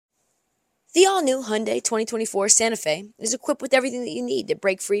The all-new Hyundai 2024 Santa Fe is equipped with everything that you need to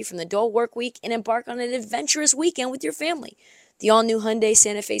break free from the dull work week and embark on an adventurous weekend with your family. The all-new Hyundai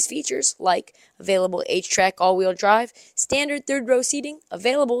Santa Fe's features, like available H-Track all-wheel drive, standard third-row seating,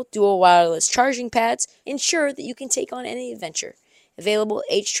 available dual wireless charging pads, ensure that you can take on any adventure. Available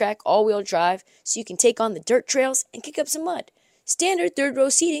H-Track all-wheel drive so you can take on the dirt trails and kick up some mud. Standard third-row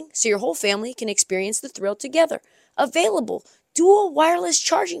seating so your whole family can experience the thrill together. Available dual wireless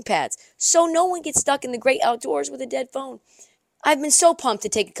charging pads so no one gets stuck in the great outdoors with a dead phone. I've been so pumped to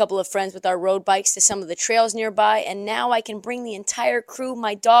take a couple of friends with our road bikes to some of the trails nearby, and now I can bring the entire crew,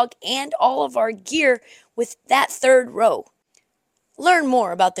 my dog, and all of our gear with that third row. Learn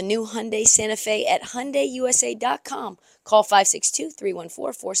more about the new Hyundai Santa Fe at HyundaiUSA.com. Call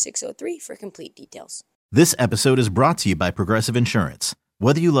 562-314-4603 for complete details. This episode is brought to you by Progressive Insurance.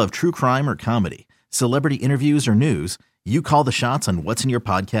 Whether you love true crime or comedy, celebrity interviews or news, you call the shots on what's in your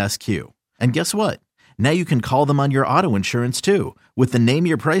podcast queue. And guess what? Now you can call them on your auto insurance too with the Name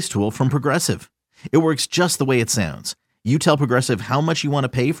Your Price tool from Progressive. It works just the way it sounds. You tell Progressive how much you want to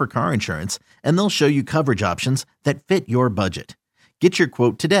pay for car insurance, and they'll show you coverage options that fit your budget. Get your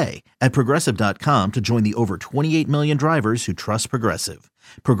quote today at Progressive.com to join the over 28 million drivers who trust Progressive.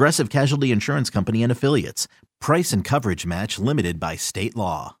 Progressive Casualty Insurance Company and Affiliates. Price and coverage match limited by state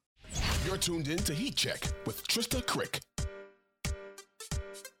law. You're tuned in to Heat Check with Trista Crick.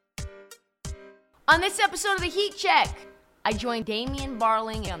 On this episode of the Heat Check, I joined Damian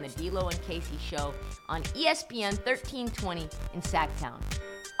Barling on the D'Lo and Casey show on ESPN 1320 in Sacktown.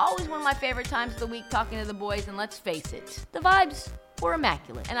 Always one of my favorite times of the week talking to the boys, and let's face it, the vibes were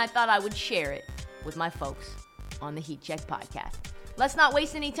immaculate, and I thought I would share it with my folks on the Heat Check podcast. Let's not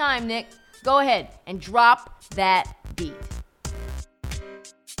waste any time, Nick. Go ahead and drop that beat.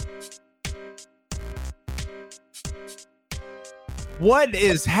 What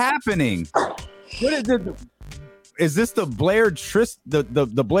is happening? What is it? Is this the Blair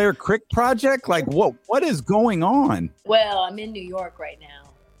the Blair Crick project? Like what is going on? Well, I'm in New York right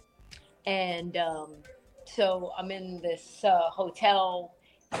now, and so I'm in this hotel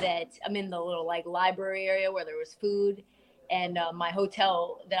that I'm in the little like library area where there was food, and my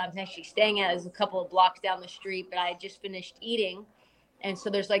hotel that I'm actually staying at is a couple of blocks down the street. But I just finished eating, and so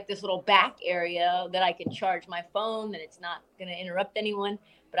there's like this little back area that I can charge my phone, and it's not going to interrupt anyone.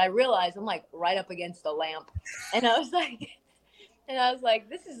 But I realized I'm like right up against a lamp, and I was like,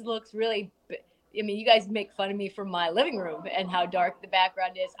 looks really. I mean, you guys make fun of me from my living room and how dark the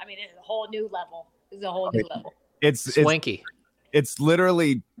background is. I mean, it's a whole new level. It's a whole new level. It's swanky. It's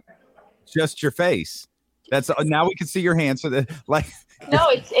literally just your face. That's now we can see your hands. So that like. No,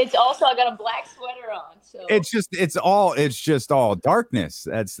 it's also I got a black sweater on. So it's just all darkness.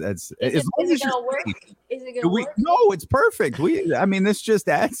 Is it gonna work? Is it gonna work? No, it's perfect. This just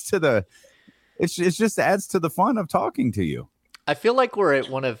adds to the fun of talking to you. I feel like we're at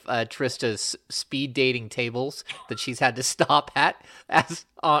one of Trista's speed dating tables that she's had to stop at as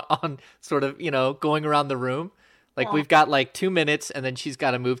on sort of, going around the room. Like we've got like 2 minutes and then she's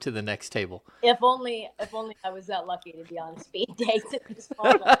got to move to the next table. If only I was that lucky to be on speed dates at this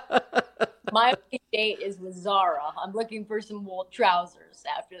moment. My date is with Zara. I'm looking for some wool trousers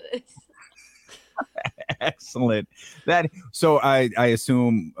after this. Excellent. So I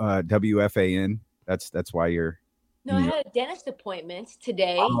assume WFAN. That's why you're. No, I had a dentist appointment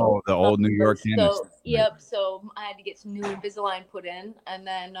today. Oh, the old New York dentist. Yep. So I had to get some new Invisalign put in, and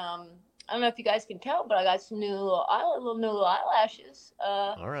then I don't know if you guys can tell, but I got some little new eyelashes.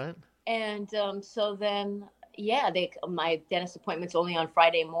 All right. And so then, my dentist appointment's only on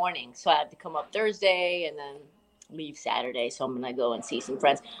Friday morning, so I had to come up Thursday and then leave Saturday. So I'm gonna go and see some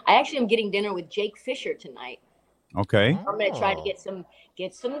friends. I actually am getting dinner with Jake Fisher tonight. Okay. I'm gonna try to get some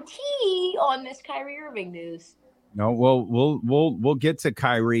tea on this Kyrie Irving news. No, we'll get to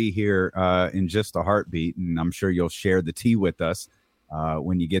Kyrie here in just a heartbeat, and I'm sure you'll share the tea with us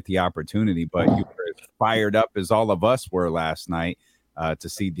when you get the opportunity. But you were as fired up as all of us were last night to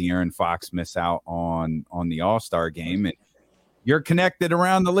see De'Aaron Fox miss out on the All-Star game, and you're connected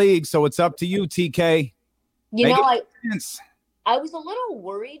around the league, so it's up to you, TK. I was a little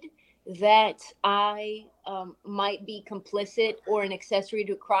worried that I might be complicit or an accessory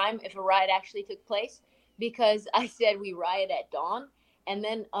to a crime if a riot actually took place, because I said we riot at dawn, and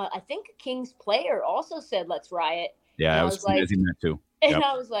then I think a Kings player also said let's riot. Yeah, I was like, that too. And yep.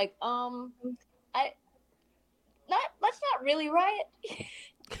 I was like, let's not really riot,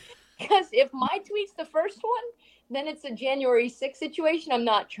 because if my tweet's the first one, then it's a January 6th situation. I'm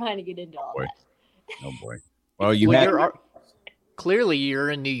not trying to get into all that. Oh boy. Well, you had clearly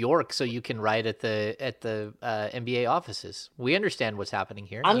you're in New York, so you can write at the NBA offices. We understand what's happening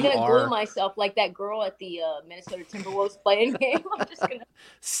here. I'm You gonna are glue myself like that girl at the Minnesota Timberwolves playing game. I'm just gonna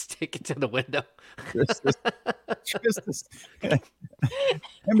stick it to the window.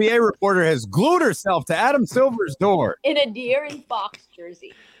 NBA reporter has glued herself to Adam Silver's door in a De'Aaron Fox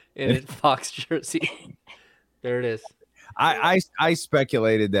jersey. In a Fox jersey. There it is. I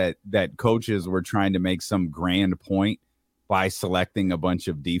speculated that coaches were trying to make some grand point by selecting a bunch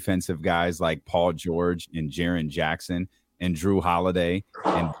of defensive guys like Paul George and Jaren Jackson and Drew Holiday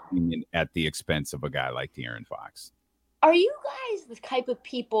and at the expense of a guy like De'Aaron Fox. Are you guys the type of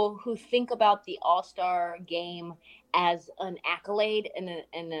people who think about the All-Star game as an accolade and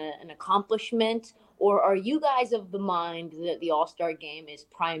an accomplishment, or are you guys of the mind that the All-Star game is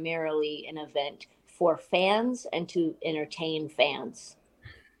primarily an event for fans and to entertain fans?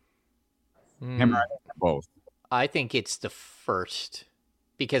 Both. I think it's the first,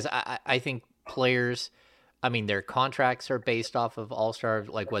 because I think players, I mean, their contracts are based off of All-Star,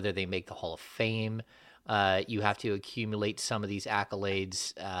 like whether they make the Hall of Fame. You have to accumulate some of these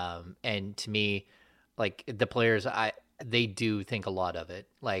accolades. And to me, like the players, they do think a lot of it.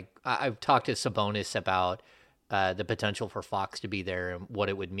 Like I've talked to Sabonis about the potential for Fox to be there and what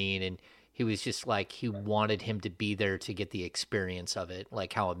it would mean. And he was just like, he wanted him to be there to get the experience of it,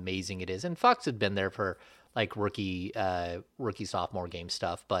 like how amazing it is. And Fox had been there for like rookie sophomore game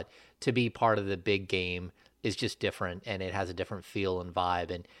stuff, but to be part of the big game is just different, and it has a different feel and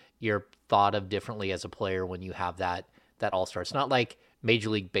vibe, and you're thought of differently as a player when you have that All-Star. It's not like Major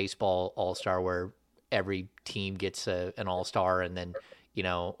League Baseball All-Star where every team gets an All-Star, and then, you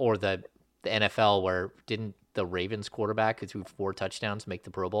know, or the NFL where didn't the Ravens quarterback who threw 4 touchdowns make the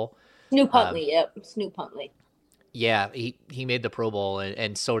Pro Bowl? Snoop Huntley, Snoop Huntley. Yeah, he made the Pro Bowl,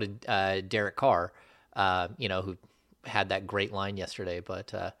 and so did Derek Carr, who had that great line yesterday.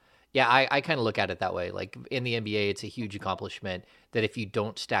 But yeah, I kind of look at it that way. Like in the NBA, it's a huge accomplishment that if you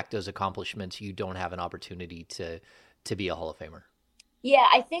don't stack those accomplishments, you don't have an opportunity to be a Hall of Famer. Yeah,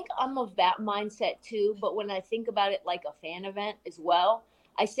 I think I'm of that mindset too. But when I think about it like a fan event as well,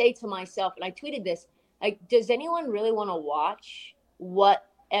 I say to myself, and I tweeted this, like, does anyone really want to watch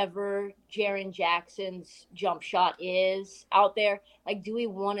whatever Jaren Jackson's jump shot is out there? Like, do we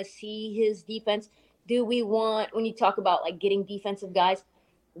want to see his defense? Do we want, when you talk about like getting defensive guys,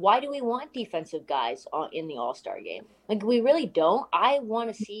 why do we want defensive guys in the All-Star game? Like, we really don't. I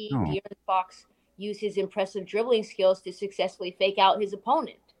want to see De'Aaron Fox use his impressive dribbling skills to successfully fake out his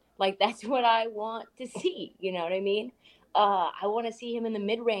opponent. Like, that's what I want to see. You know what I mean? I want to see him in the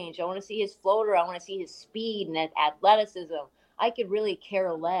mid-range. I want to see his floater. I want to see his speed and athleticism. I could really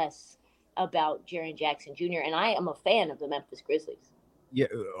care less about Jaren Jackson Jr., and I am a fan of the Memphis Grizzlies. Yeah.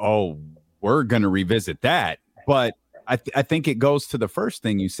 Oh, we're going to revisit that. But I think it goes to the first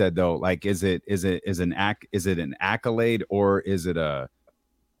thing you said, though. Like, is it an accolade, or is it a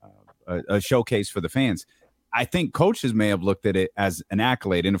showcase for the fans? I think coaches may have looked at it as an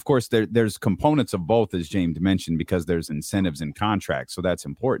accolade. And of course, there's components of both, as James mentioned, because there's incentives and contracts. So that's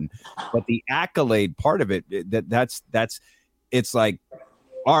important. But the accolade part of it, that's it's like,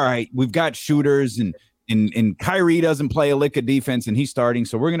 all right, we've got shooters and Kyrie doesn't play a lick of defense and he's starting.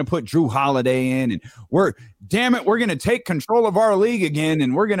 So we're going to put Drew Holiday in, and we're going to take control of our league again.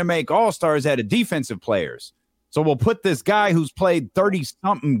 And we're going to make all-stars out of defensive players. So we'll put this guy who's played 30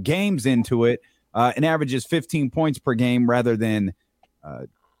 something games into it, and averages 15 points per game rather than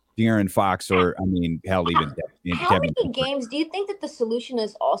De'Aaron Fox, or hell, even how many games do you think that the solution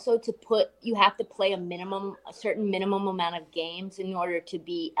is also to you have to play a certain minimum amount of games in order to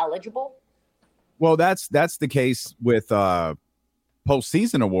be eligible? Well, that's the case with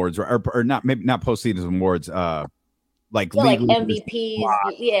postseason awards, or not, maybe not postseason awards, like MVPs,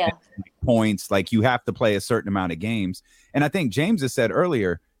 yeah, points. Like, you have to play a certain amount of games. And I think James has said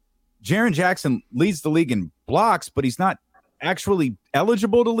earlier, Jaren Jackson leads the league in blocks, but he's not actually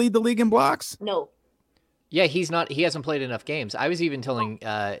eligible to lead the league in blocks. No. Yeah, he's not. He hasn't played enough games. I was even telling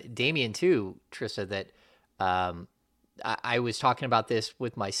Damian too, Trista, that I was talking about this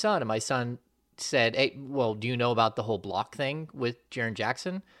with my son, and my son said, "Hey, well, do you know about the whole block thing with Jaren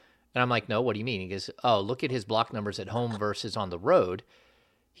Jackson?" And I'm like, "No, what do you mean?" He goes, "Oh, look at his block numbers at home versus on the road.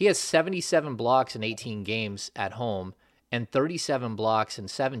 He has 77 blocks in 18 games at home, and 37 blocks in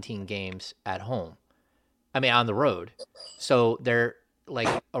 17 games at home. On the road. So they're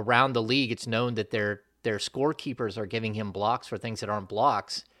like, around the league, it's known that their scorekeepers are giving him blocks for things that aren't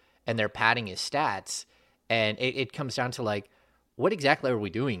blocks, and they're padding his stats. And it comes down to like, what exactly are we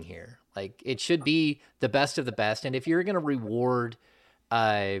doing here? Like, it should be the best of the best. And if you're going to reward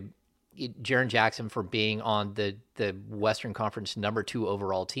Jaren Jackson for being on the Western Conference number 2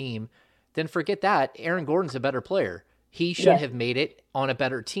 overall team, then forget that. Aaron Gordon's a better player. He should have made it on a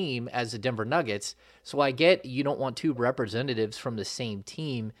better team as the Denver Nuggets. So I get you don't want two representatives from the same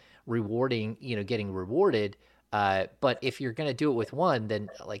team getting rewarded. But if you're going to do it with one, then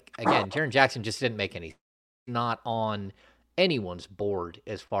again, Jaren Jackson just didn't make any, not on anyone's board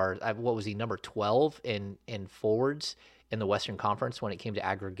as far as what was he, number 12 in forwards in the Western Conference when it came to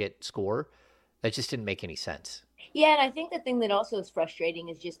aggregate score. That just didn't make any sense. Yeah, and I think the thing that also is frustrating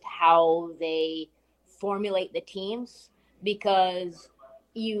is just how they formulate the teams, because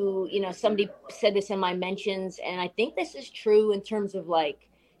somebody said this in my mentions, and I think this is true in terms of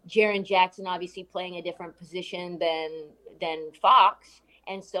Jaren Jackson obviously playing a different position than Fox,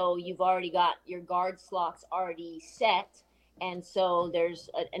 and so you've already got your guard slots already set, and so there's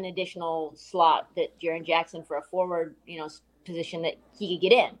an additional slot that Jaren Jackson for a forward position that he could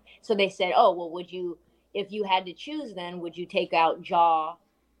get in. So they said, oh well, if you had to choose, then would you take out Ja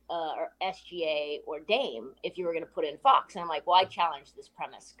or SGA or Dame if you were going to put in Fox? And I'm like, well, I challenge this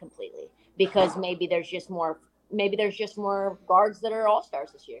premise completely, because maybe there's just more guards that are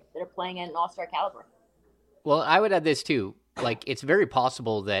all-stars this year that are playing at an all-star caliber. Well, I would add this too. It's very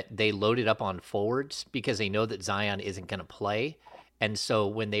possible that they loaded up on forwards because they know that Zion isn't going to play. And so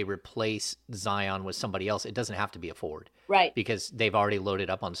when they replace Zion with somebody else, it doesn't have to be a forward. Right. Because they've already loaded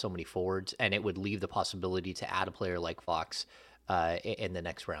up on so many forwards, and it would leave the possibility to add a player like Fox in the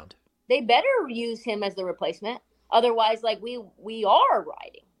next round. They better use him as the replacement. Otherwise, we are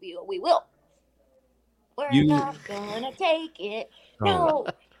riding. We will. We're not gonna take it. No.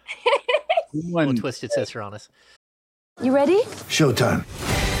 Little Twisted Sister on us. You ready? Showtime.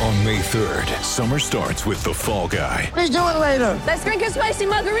 On May 3rd, summer starts with The Fall Guy. Let's do it later. Let's drink a spicy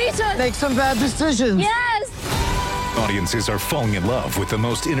margarita. Make some bad decisions. Yes. Audiences are falling in love with the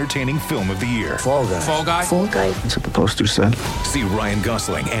most entertaining film of the year. Fall Guy. Fall Guy? Fall guy. That's what the poster said. See Ryan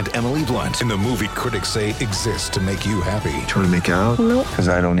Gosling and Emily Blunt in the movie critics say exists to make you happy. Trying to make it out? Nope. Because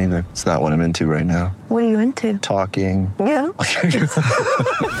I don't either. It's not what I'm into right now. What are you into? Talking. Yeah.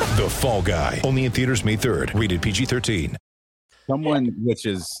 The Fall Guy. Only in theaters May 3rd. Rated PG-13. Someone, which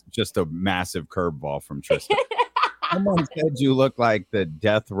is just a massive curveball from Tristan. Someone said you look like the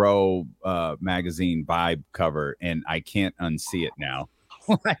Death Row magazine vibe cover, and I can't unsee it now.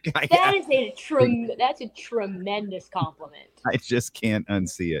 That's a tremendous compliment. I just can't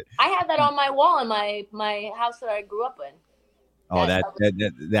unsee it. I have that on my wall in my house that I grew up in. Oh,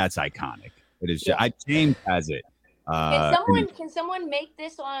 that's iconic. It is. Yeah. James has it. Can someone make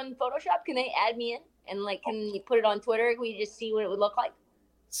this on Photoshop? Can they add me in? And can you put it on Twitter? Can we just see what it would look like?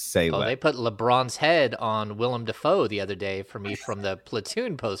 They put LeBron's head on Willem Dafoe the other day for me from the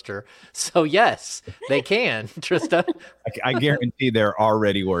Platoon poster. So yes, they can, Trista. I guarantee they're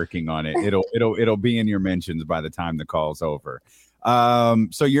already working on it. It'll be in your mentions by the time the call's over.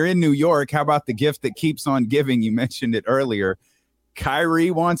 So you're in New York. How about the gift that keeps on giving? You mentioned it earlier.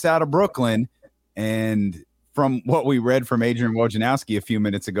 Kyrie wants out of Brooklyn, and from what we read from Adrian Wojnarowski a few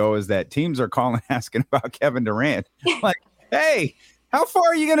minutes ago is that teams are calling asking about Kevin Durant. Hey, how far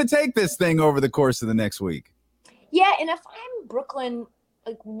are you going to take this thing over the course of the next week? Yeah, and if I'm Brooklyn,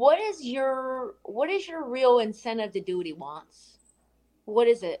 what is your real incentive to do what he wants? What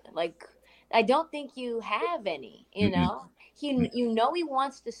is it? I don't think you have any, know. You know he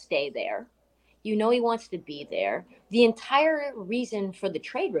wants to stay there. You know he wants to be there. The entire reason for the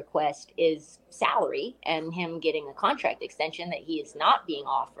trade request is salary and him getting a contract extension that he is not being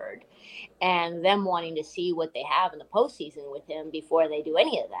offered, and them wanting to see what they have in the postseason with him before they do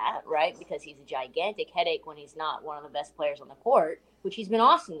any of that, right? Because he's a gigantic headache when he's not one of the best players on the court, which he's been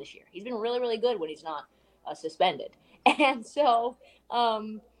awesome this year. He's been really, really good when he's not suspended. And so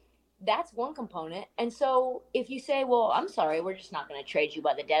that's one component. And so if you say, well, I'm sorry, we're just not going to trade you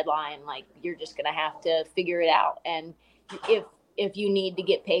by the deadline, you're just going to have to figure it out. And if you need to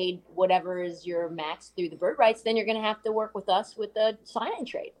get paid whatever is your max through the bird rights, then you're going to have to work with us with the sign and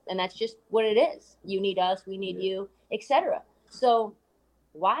trade. And that's just what it is. You need us, we need you, etc. So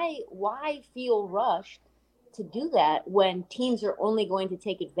why feel rushed to do that when teams are only going to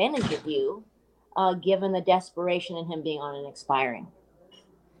take advantage of you, given the desperation in him being on and expiring?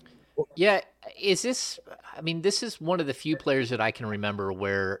 Yeah, this is one of the few players that I can remember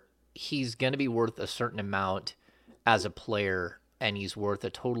where he's going to be worth a certain amount as a player, and he's worth a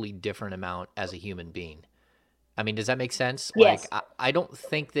totally different amount as a human being. I mean, does that make sense? Yes. I don't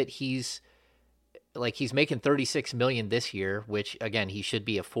think that he's making $36 million this year, which again, he should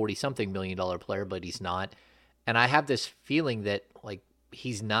be a $40-something million player, but he's not. And I have this feeling that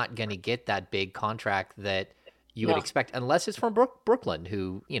he's not going to get that big contract that you would expect, unless it's from Brooklyn,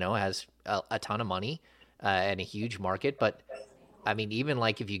 who, has a ton of money and a huge market. But I mean, even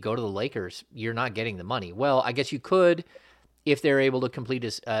like if you go to the Lakers, you're not getting the money. Well, I guess you could if they're able to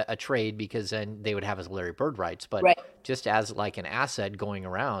complete a trade, because then they would have his Larry Bird rights. But just as like an asset going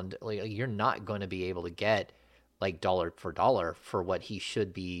around, like, you're not going to be able to get like dollar for dollar for what he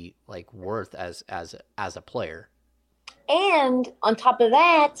should be like worth as a player. And on top of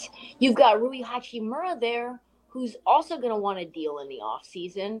that, you've got Rui Hachimura there, who's also going to want a deal in the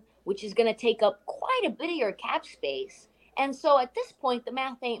offseason, which is going to take up quite a bit of your cap space. And so at this point, the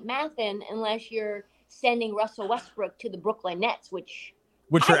math ain't mathin' unless you're sending Russell Westbrook to the Brooklyn Nets, which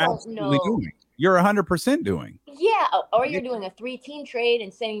you're absolutely doing. You're 100% doing. Yeah, or you're doing a 3-team trade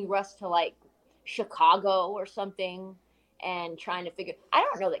and sending Russ to like Chicago or something and trying to figure. I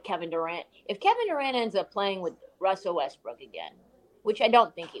don't know that if Kevin Durant ends up playing with Russell Westbrook again, which I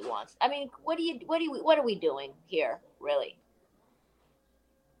don't think he wants. I mean, what are we doing here, really?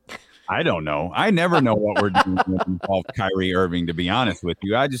 I don't know. I never know what we're doing with Kyrie Irving, to be honest with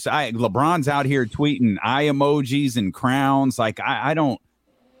you. LeBron's out here tweeting eye emojis and crowns. Like I don't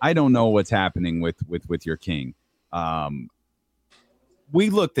know what's happening with your king. We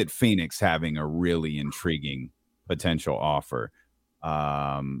looked at Phoenix having a really intriguing potential offer.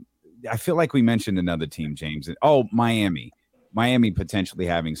 I feel like we mentioned another team, James. Miami potentially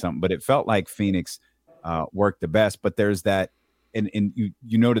having something, but it felt like Phoenix worked the best. But there's that, and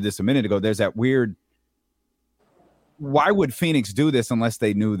you noted this a minute ago, there's that weird, why would Phoenix do this unless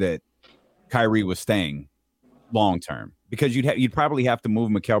they knew that Kyrie was staying long term? Because you'd probably have to move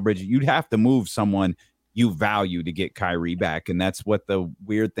Mikal Bridges. You'd have to move someone you value to get Kyrie back. And that's what the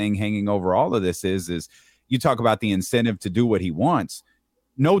weird thing hanging over all of this is you talk about the incentive to do what he wants.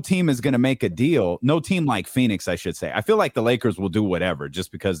 No team is going to make a deal. No team like Phoenix, I should say. I feel like the Lakers will do whatever just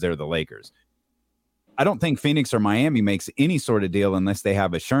because they're the Lakers. I don't think Phoenix or Miami makes any sort of deal unless they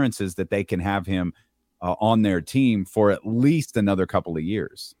have assurances that they can have him on their team for at least another couple of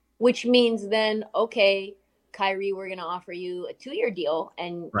years. Which means then, okay, Kyrie, we're going to offer you a 2-year deal.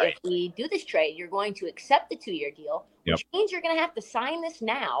 And if we do this trade, you're going to accept the 2-year deal, which means you're going to have to sign this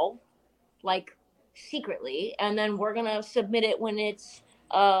now, like secretly. And then we're going to submit it when it's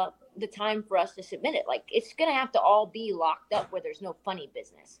the time for us to submit it. Like, it's going to have to all be locked up where there's no funny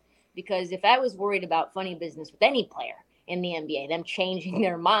business. Because if I was worried about funny business with any player in the NBA, them changing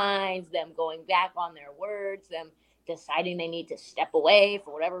their minds, them going back on their words, them deciding they need to step away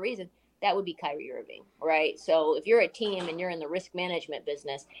for whatever reason, that would be Kyrie Irving, right? So if you're a team and you're in the risk management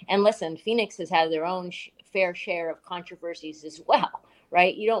business, and listen, Phoenix has had their own fair share of controversies as well,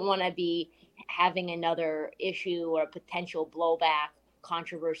 right? You don't want to be having another issue or a potential blowback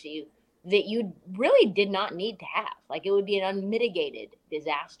controversy that you really did not need to have. Like, it would be an unmitigated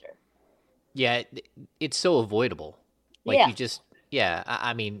disaster. Yeah, it's so avoidable. Like, you just,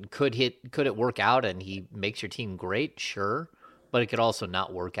 I mean, could it work out and he makes your team great? Sure. But it could also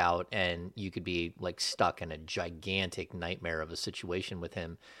not work out, and you could be like stuck in a gigantic nightmare of a situation with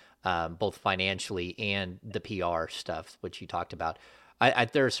him, both financially and the PR stuff, which you talked about.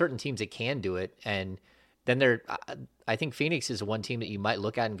 There are certain teams that can do it, and then I think Phoenix is one team that you might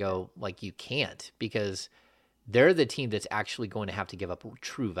look at and go, like, you can't, because they're the team that's actually going to have to give up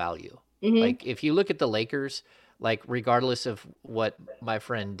true value. Mm-hmm. Like, if you look at the Lakers, like, regardless of what my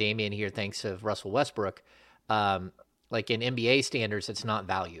friend Damian here thinks of Russell Westbrook, like, in NBA standards, it's not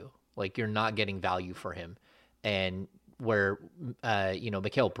value. Like, you're not getting value for him. And where,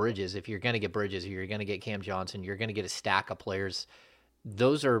 Mikal Bridges, if you're going to get Bridges, or you're going to get Cam Johnson, you're going to get a stack of players.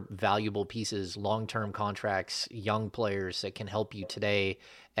 Those are valuable pieces, long-term contracts, young players that can help you today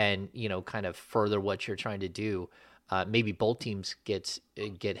and, kind of further what you're trying to do. Maybe both teams get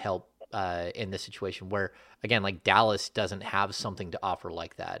help in this situation where, again, like, Dallas doesn't have something to offer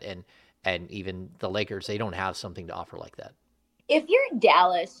like that. And even the Lakers, they don't have something to offer like that. If you're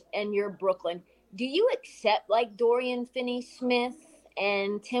Dallas and you're Brooklyn, do you accept like Dorian Finney-Smith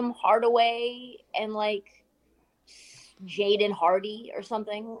and Tim Hardaway and like Jaden Hardy or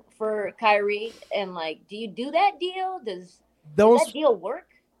something for Kyrie? And like, do you do that deal? Does that deal work?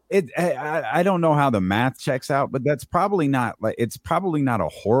 I don't know how the math checks out, but that's probably not it's probably not a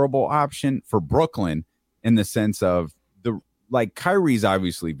horrible option for Brooklyn in the sense of Kyrie's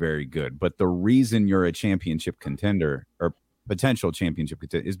obviously very good, but the reason you're a championship contender or potential championship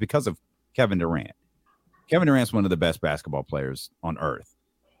contender is because of Kevin Durant. Kevin Durant's one of the best basketball players on earth.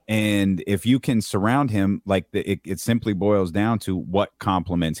 And if you can surround him, it simply boils down to what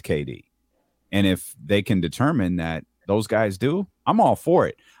complements KD. And if they can determine that those guys do, I'm all for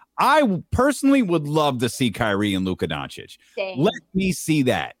it. I personally would love to see Kyrie and Luka Doncic. Same. Let me see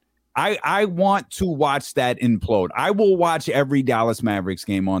that. I want to watch that implode. I will watch every Dallas Mavericks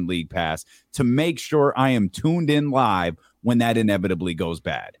game on League Pass to make sure I am tuned in live when that inevitably goes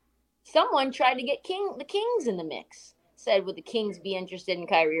bad. Someone tried to get the Kings in the mix. Said, would the Kings be interested in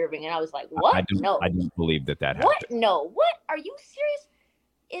Kyrie Irving? And I was like, what? I don't believe that happened. What? No. What? Are you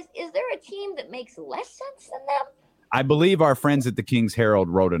serious? Is there a team that makes less sense than them? I believe our friends at the King's Herald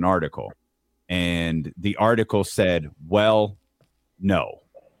wrote an article, and the article said, well, no.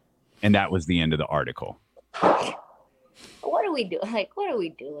 And that was the end of the article. What are we doing? Like, what are we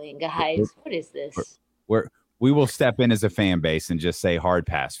doing, guys? What is this? We will step in as a fan base and just say, hard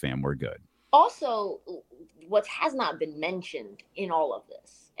pass, fam. We're good. Also, what has not been mentioned in all of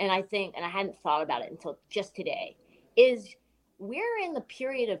this, and I hadn't thought about it until just today, is we're in the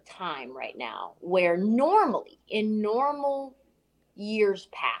period of time right now where normally, in normal years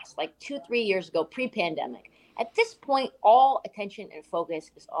past, like 2-3 years ago, pre-pandemic, at this point, all attention and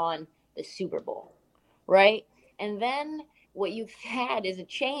focus is on the Super Bowl, right? And then what you've had is a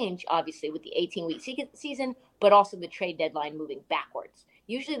change, obviously, with the 18-week season, but also the trade deadline moving backwards.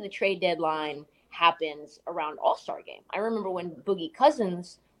 Usually the trade deadline happens around All-Star game. I remember when Boogie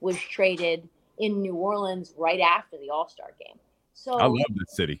Cousins was traded in New Orleans right after the All-Star game. So I love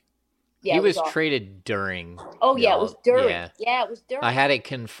this city. Yeah, he was traded during. Oh, yeah, it was during. Yeah, it was during. I had it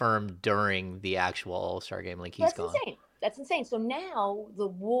confirmed during the actual All-Star game. Like, he's gone. Insane. That's insane. So now the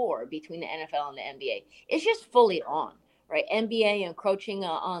war between the NFL and the NBA is just fully on, right? NBA encroaching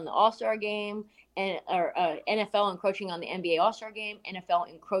on the All-Star game, and NFL encroaching on the NBA All-Star game, NFL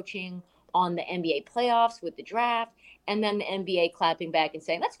encroaching on the NBA playoffs with the draft, and then the NBA clapping back and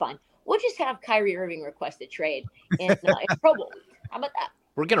saying, that's fine. We'll just have Kyrie Irving request a trade in Pro Bowl week. How about that?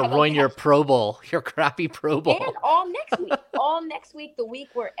 We're going to ruin your Pro Bowl, your crappy Pro Bowl. And all next week, the week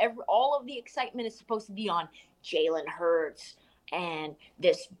where all of the excitement is supposed to be on Jalen Hurts and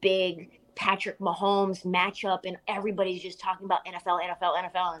this big Patrick Mahomes matchup, and everybody's just talking about NFL.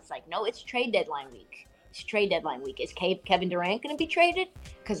 And it's like, no, it's trade deadline week. It's trade deadline week. Is Kevin Durant going to be traded?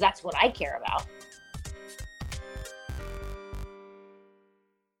 Because that's what I care about.